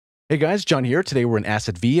Hey guys, John here. Today we're in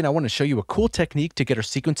Acid V, and I want to show you a cool technique to get our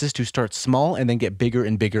sequences to start small and then get bigger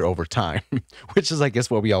and bigger over time, which is, I guess,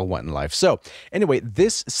 what we all want in life. So anyway,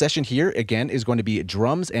 this session here, again, is going to be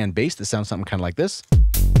drums and bass that sound something kind of like this.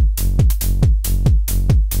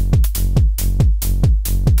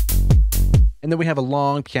 And then we have a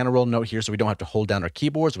long piano roll note here, so we don't have to hold down our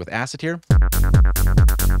keyboards with Acid here.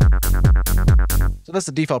 So that's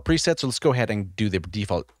the default preset, so let's go ahead and do the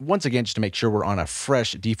default once again, just to make sure we're on a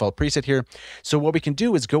fresh default preset here. So what we can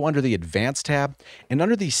do is go under the Advanced tab, and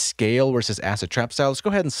under the Scale where it says Acid Trap Style, let's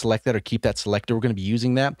go ahead and select that or keep that selected. We're going to be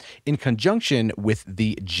using that in conjunction with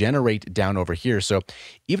the Generate down over here. So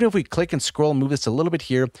even if we click and scroll and move this a little bit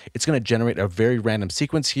here, it's going to generate a very random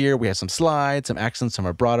sequence here. We have some slides, some accents, some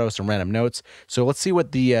vibrato, some random notes. So let's see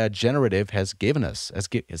what the generative has given us. Has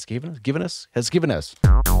given us.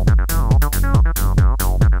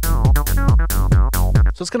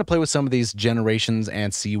 So it's going to play with some of these generations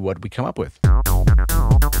and see what we come up with.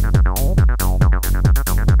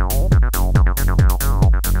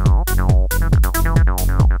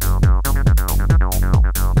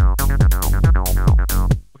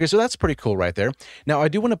 Okay, so that's pretty cool right there. Now, I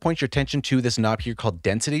do want to point your attention to this knob here called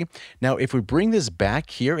Density. Now, if we bring this back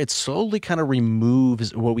here, it slowly kind of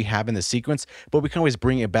removes what we have in the sequence, but we can always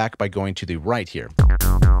bring it back by going to the right here.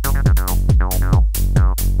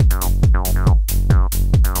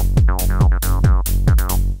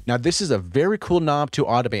 Now, this is a very cool knob to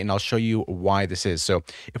automate, and I'll show you why this is. So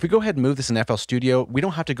if we go ahead and move this in FL Studio, we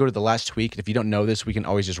don't have to go to the last tweak. If you don't know this, we can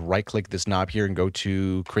always just right-click this knob here and go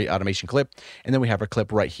to Create Automation Clip, and then we have our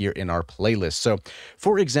clip right here in our playlist. So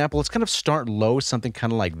for example, let's kind of start low, something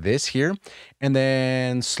kind of like this here, and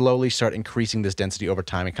then slowly start increasing this density over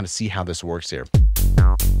time and kind of see how this works here.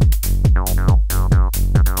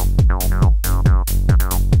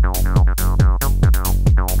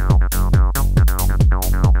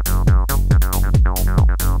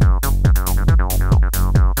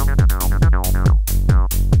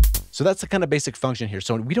 So that's the kind of basic function here.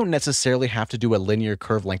 So we don't necessarily have to do a linear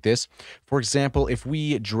curve like this. For example, if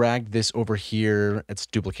we drag this over here, let's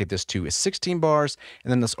duplicate this to 16 bars,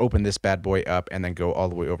 and then let's open this bad boy up and then go all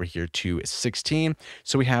the way over here to 16.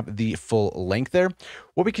 So we have the full length there.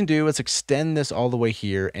 What we can do is extend this all the way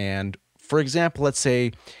here, and for example, let's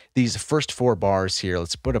say these first 4 bars here,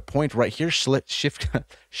 let's put a point right here,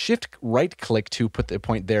 shift right click to put the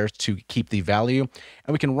point there to keep the value.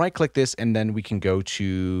 And we can right click this and then we can go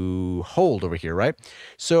to hold over here, right?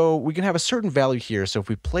 So we can have a certain value here. So if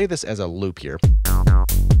we play this as a loop here.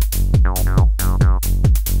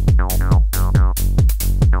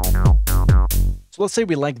 So let's say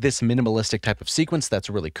we like this minimalistic type of sequence. That's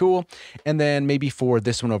really cool. And then maybe for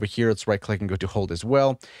this one over here, let's right click and go to hold as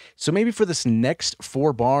well. So maybe for this next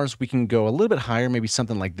 4 bars, we can go a little bit higher, maybe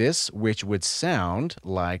something like this, which would sound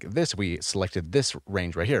like this. We selected this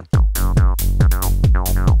range right here.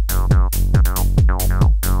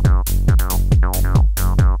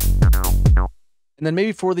 And then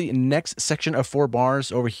maybe for the next section of 4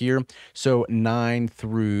 bars over here, so 9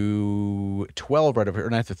 through 12 right over here,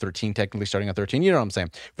 or 9 through 13, technically starting at 13, you know what I'm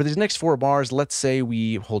saying. For these next 4 bars, let's say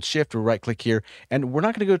we hold shift or right click here, and we're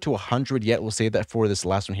not gonna go to 100 yet. We'll save that for this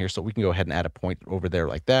last one here, so we can go ahead and add a point over there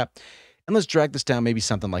like that. And let's drag this down, maybe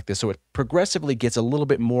something like this, so it progressively gets a little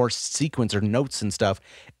bit more sequence or notes and stuff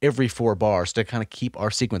every 4 bars to kind of keep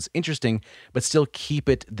our sequence interesting, but still keep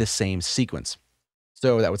it the same sequence.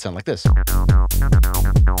 So that would sound like this.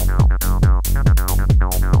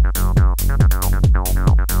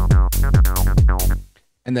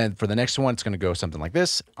 And then for the next one, it's going to go something like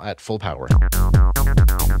this at full power.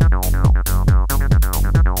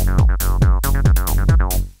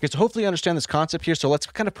 Okay, so hopefully you understand this concept here. So let's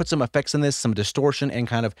kind of put some effects in this, some distortion, and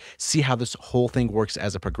kind of see how this whole thing works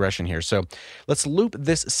as a progression here. So let's loop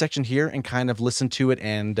this section here and kind of listen to it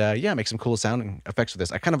and yeah, make some cool sounding effects with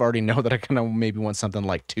this. I kind of already know that I kind of maybe want something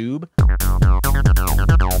like tube.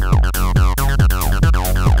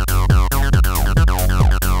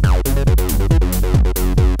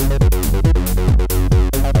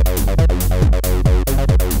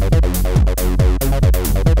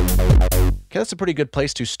 Okay, that's a pretty good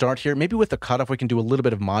place to start here. Maybe with the cutoff, we can do a little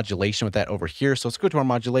bit of modulation with that over here. So let's go to our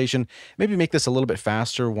modulation, maybe make this a little bit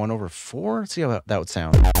faster, 1/4. Let's see how that would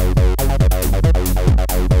sound.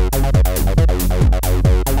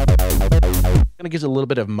 Kind of gives a little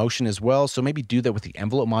bit of motion as well. So maybe do that with the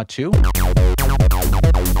envelope mod too.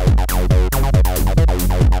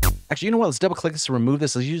 Actually, you know what? Let's double click this to remove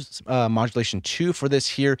this. Let's use modulation 2 for this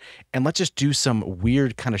here. And let's just do some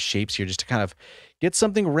weird kind of shapes here just to kind of get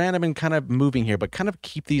something random and kind of moving here, but kind of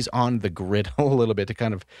keep these on the grid a little bit to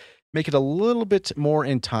kind of make it a little bit more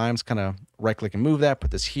in times, kind of right click and move that,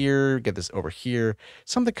 put this here, get this over here,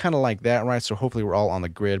 something kind of like that, right? So hopefully we're all on the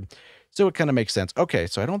grid. So it kind of makes sense. Okay,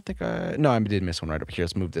 so I don't think no, I did miss one right over here.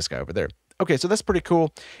 Let's move this guy over there. Okay, so that's pretty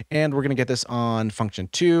cool. And we're gonna get this on function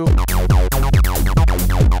 2.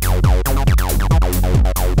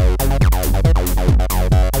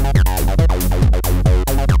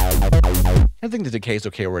 I think the decay is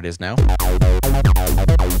okay where it is now.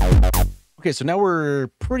 Okay, so now we're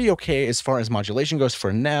pretty okay as far as modulation goes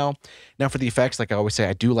for now. Now for the effects, like I always say,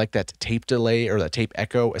 I do like that tape delay or that tape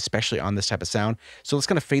echo, especially on this type of sound. So let's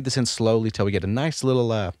kind of fade this in slowly till we get a nice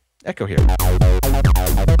little echo here.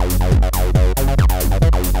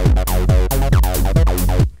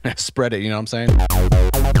 Spread it, you know what I'm saying?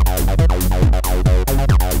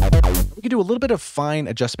 We can do a little bit of fine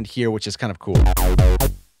adjustment here, which is kind of cool.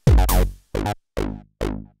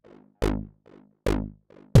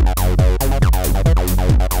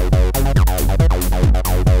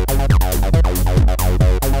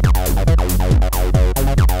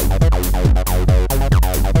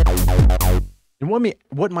 And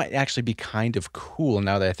what might actually be kind of cool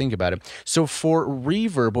now that I think about it. So for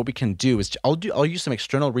reverb, what we can do is I'll use some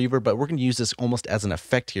external reverb, but we're going to use this almost as an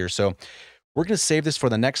effect here. So we're going to save this for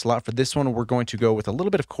the next lot. For this one, we're going to go with a little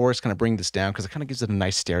bit of chorus, kind of bring this down because it kind of gives it a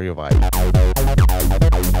nice stereo vibe.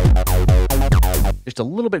 Just a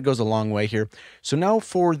little bit goes a long way here. So now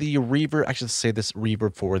for the reverb, actually let's save this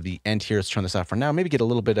reverb for the end here. Let's turn this off for now. Maybe get a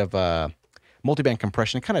little bit of multiband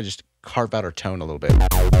compression and kind of just carve out our tone a little bit.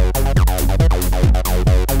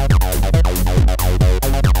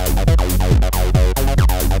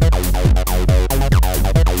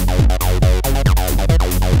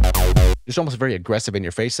 Just almost very aggressive in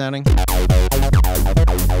your face sounding.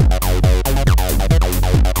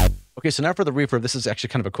 Okay, so now for the reverb, this is actually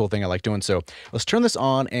kind of a cool thing I like doing. So let's turn this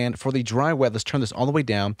on, and for the dry wet, let's turn this all the way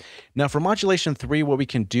down. Now for modulation 3, what we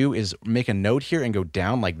can do is make a note here and go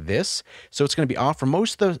down like this. So it's going to be off for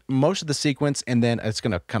most of the sequence, and then it's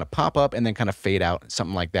going to kind of pop up and then kind of fade out,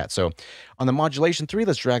 something like that. So on the modulation 3,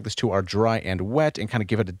 let's drag this to our dry and wet and kind of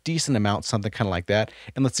give it a decent amount, something kind of like that.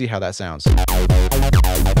 And let's see how that sounds.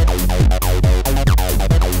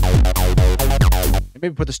 And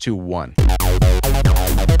maybe put this to 1.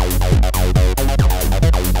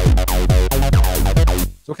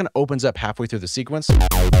 So it kind of opens up halfway through the sequence.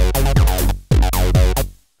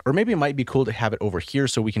 Or maybe it might be cool to have it over here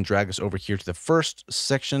so we can drag this over here to the first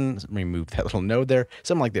section. Let me move that little node there.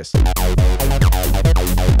 Something like this. And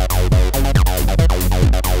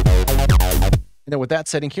then with that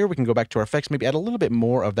setting here, we can go back to our effects, maybe add a little bit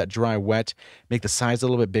more of that dry wet, make the size a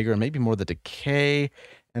little bit bigger, and maybe more of the decay,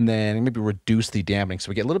 and then maybe reduce the dampening so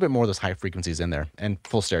we get a little bit more of those high frequencies in there, and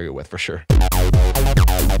full stereo width for sure.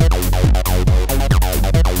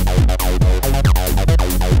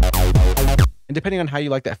 And depending on how you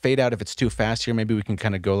like that fade out, if it's too fast here, maybe we can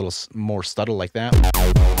kind of go a little more subtle like that.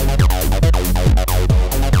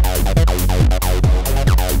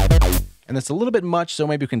 And that's a little bit much, so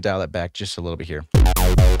maybe we can dial that back just a little bit here.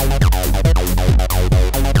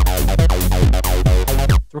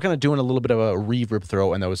 So we're kind of doing a little bit of a reverb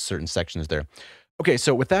throw in those certain sections there. Okay,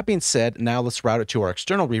 so with that being said, now let's route it to our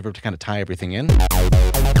external reverb to kind of tie everything in.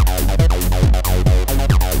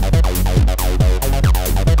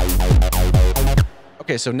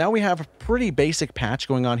 Okay, so now we have a pretty basic patch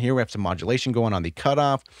going on here. We have some modulation going on the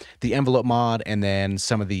cutoff, the envelope mod, and then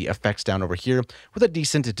some of the effects down over here with a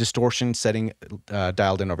decent distortion setting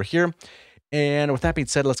dialed in over here. And with that being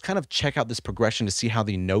said, let's kind of check out this progression to see how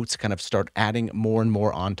the notes kind of start adding more and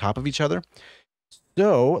more on top of each other.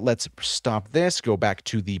 So let's stop this, go back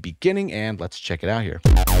to the beginning, and let's check it out here.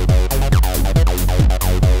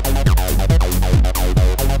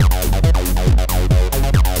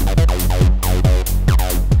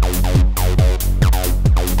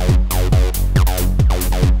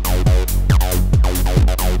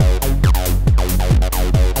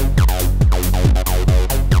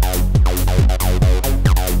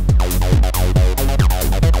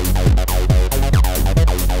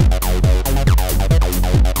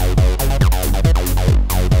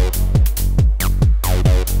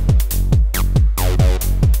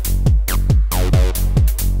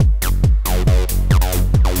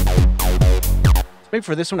 Maybe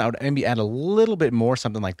for this one, I would maybe add a little bit more,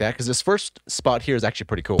 something like that, because this first spot here is actually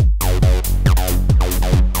pretty cool.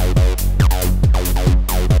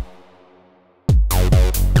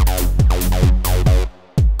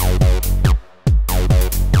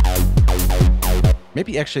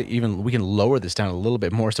 Maybe actually even we can lower this down a little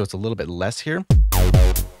bit more so it's a little bit less here.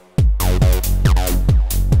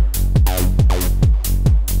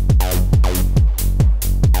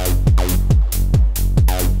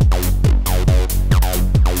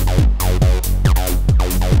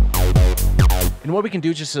 And what we can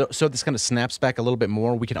do just so this kind of snaps back a little bit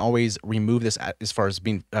more, we can always remove this as far as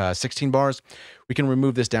being 16 bars. We can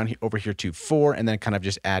remove this down over here to 4 and then kind of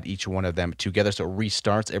just add each one of them together so it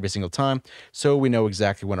restarts every single time. So we know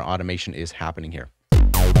exactly when our automation is happening here.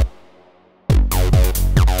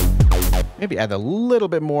 Maybe add a little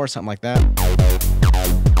bit more, something like that.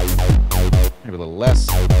 Maybe a little less.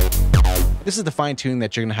 This is the fine tuning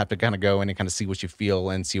that you're going to have to kind of go in and kind of see what you feel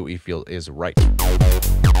and see what you feel is right.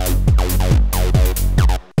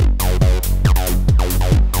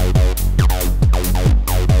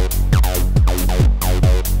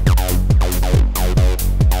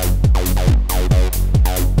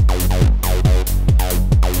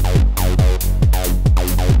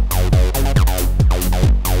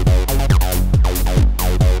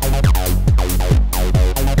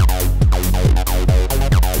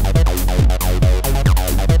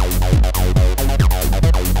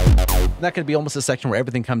 That could be almost a section where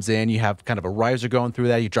everything comes in. You have kind of a riser going through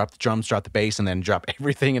that. You drop the drums, drop the bass, and then drop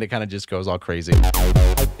everything, and it kind of just goes all crazy.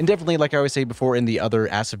 And definitely, like I always say before in the other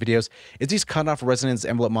acid videos, is these cutoff, resonance,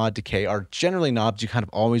 envelope mod, decay are generally knobs you kind of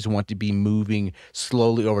always want to be moving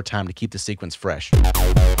slowly over time to keep the sequence fresh.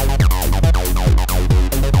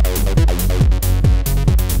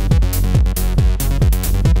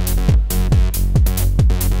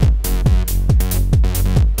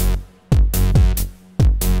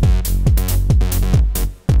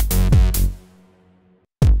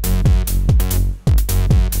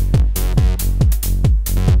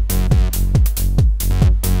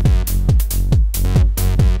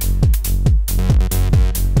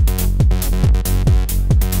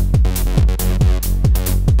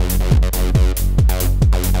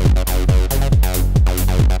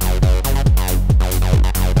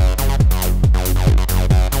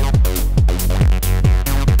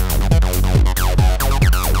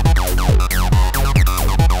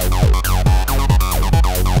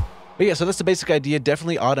 But yeah, so that's the basic idea.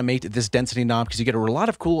 Definitely automate this density knob because you get a lot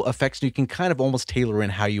of cool effects and you can kind of almost tailor in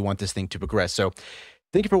how you want this thing to progress. So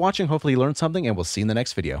thank you for watching. Hopefully you learned something and we'll see you in the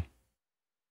next video.